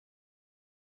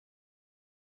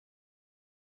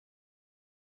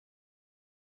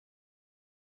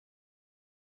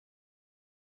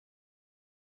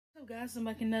What's up, guys? I'm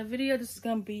back in another video. This is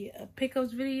gonna be a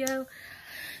pickups video.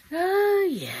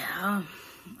 Yeah,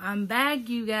 I'm back,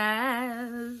 you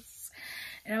guys,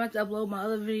 and I'm about to upload my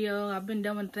other video. I've been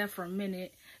done with that for a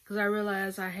minute because I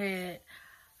realized I had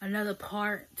another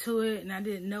part to it and I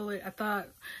didn't know it. I thought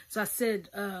so. I said,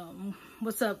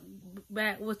 "What's up,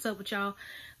 back? What's up with y'all?"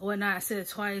 and whatnot. I said it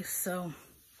twice, so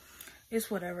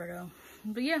it's whatever though.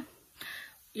 But yeah,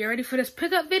 you ready for this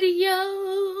pickup video?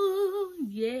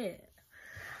 Yeah.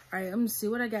 Alright, let me see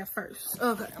what I got first.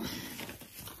 Okay.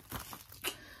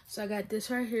 So I got this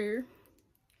right here.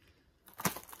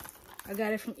 I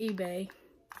got it from eBay.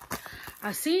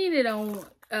 I seen it on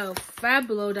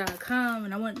fivebelow.com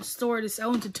and I went to store this. I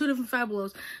went to two different Five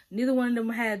Belows. Neither one of them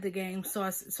had the game. So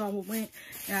I went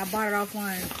and I bought it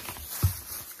offline.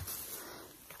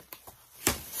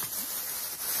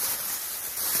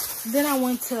 Then I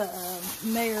went to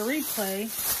Mayor Replay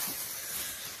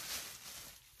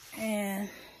and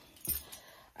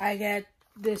I got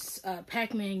this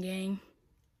Pac-Man game.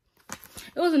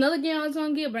 It was another game I was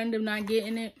gonna get, but I ended up not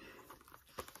getting it.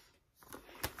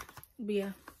 But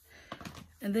yeah.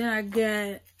 And then I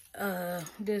got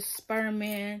this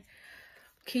Spider-Man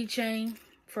keychain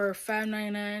for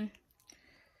 $5.99.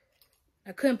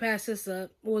 I couldn't pass this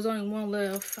up. There was only one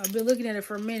left. I've been looking at it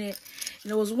for a minute. And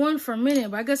there was one for a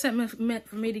minute, but I guess that meant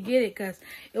for me to get it because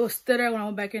it was still there when I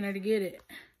went back in there to get it.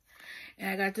 And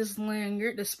I got this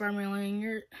lanyard, the Spider-Man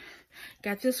lanyard.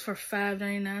 Got this for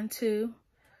 $5.99 too.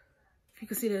 If you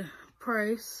can see the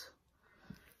price.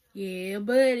 Yeah,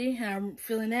 buddy. I'm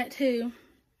feeling that too.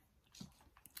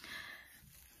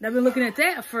 I've been looking at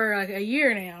that for like a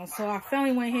year now. So I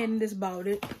finally went ahead and just bought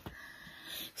it.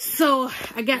 So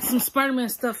I got some Spider-Man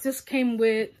stuff. This came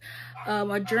with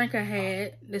a drink I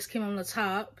had. This came on the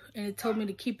top. And it told me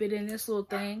to keep it in this little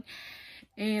thing.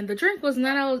 And the drink was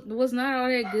not all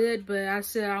that good, but I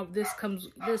said it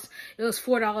was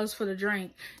 $4 for the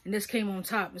drink, and this came on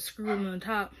top. It screwed on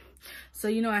top, so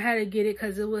you know I had to get it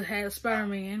because it had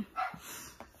Spider-Man.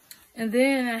 And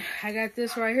then I got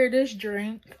this right here, this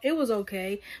drink. It was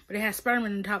okay, but it had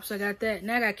Spider-Man on top, so I got that.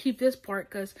 Now I gotta keep this part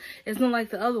because it's not like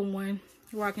the other one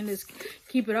where I can just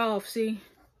keep it off. See,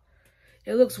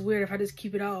 it looks weird if I just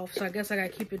keep it off, so I guess I gotta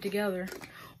keep it together.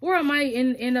 Or I might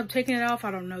end up taking it off. I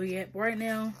don't know yet. But right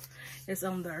now, it's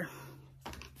on there.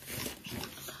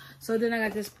 So then I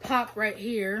got this pop right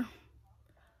here.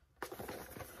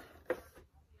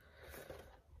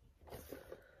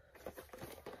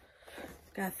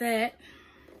 Got that.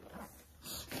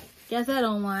 Got that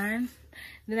online.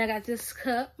 Then I got this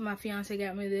cup. My fiance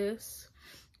got me this.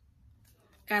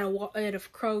 At a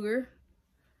Kroger.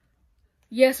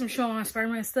 Yes, I'm showing my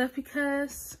Spider-Man stuff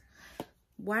because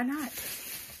why not?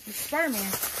 It's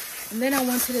Spider-Man. And then I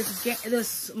went to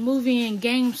this movie and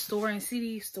game store and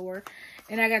CD store,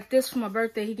 and I got this for my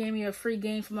birthday. He gave me a free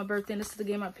game for my birthday, and this is the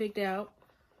game I picked out.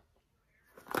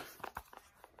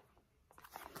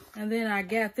 And then I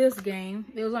got this game.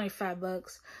 It was only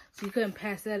 $5, so you couldn't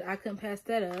pass that. I couldn't pass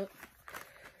that up.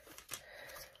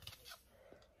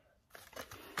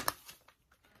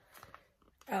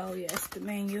 Oh yes, the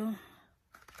manual.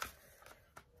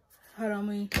 Hold on,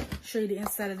 let me show you the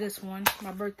inside of this one.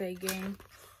 My birthday game.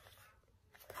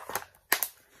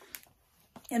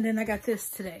 And then I got this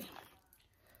today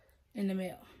in the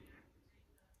mail.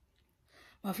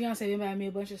 My fiance been buying me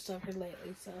a bunch of stuff here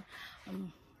lately, so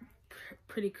I'm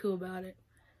pretty cool about it.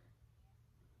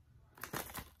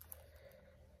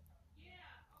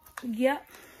 Yep.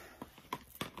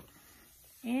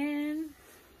 And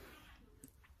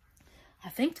I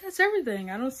think that's everything.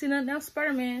 I don't see nothing else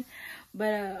Spider-Man.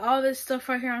 But all this stuff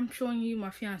right here I'm showing you,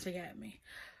 my fiance got me.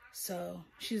 So,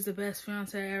 she's the best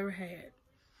fiance I ever had.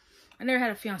 I never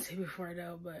had a fiance before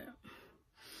though, but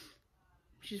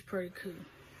she's pretty cool.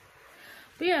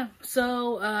 But yeah,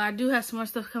 so I do have some more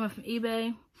stuff coming from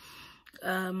eBay. I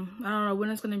don't know when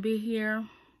it's going to be here.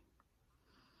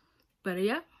 But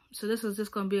yeah, so this is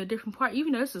just going to be a different part.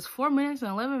 Even though this is 4 minutes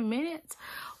and 11 minutes.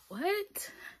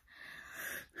 What?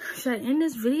 Should I end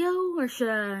this video or should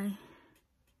I?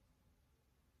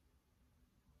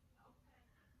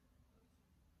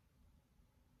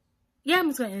 Yeah, I'm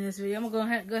just going to end this video. I'm going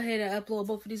to go ahead and upload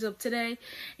both of these up today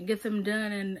and get them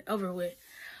done and over with.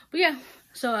 But yeah,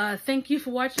 so thank you for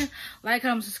watching. Like,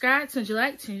 comment, subscribe. Since you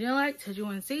liked, since you didn't like, since you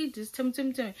want to see, just tell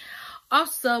me.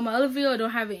 Also, my other video don't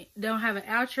have an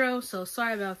outro, so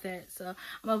sorry about that. So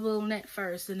I'm uploading that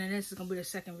first, and then this is going to be the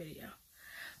second video.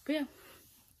 But yeah,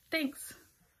 thanks.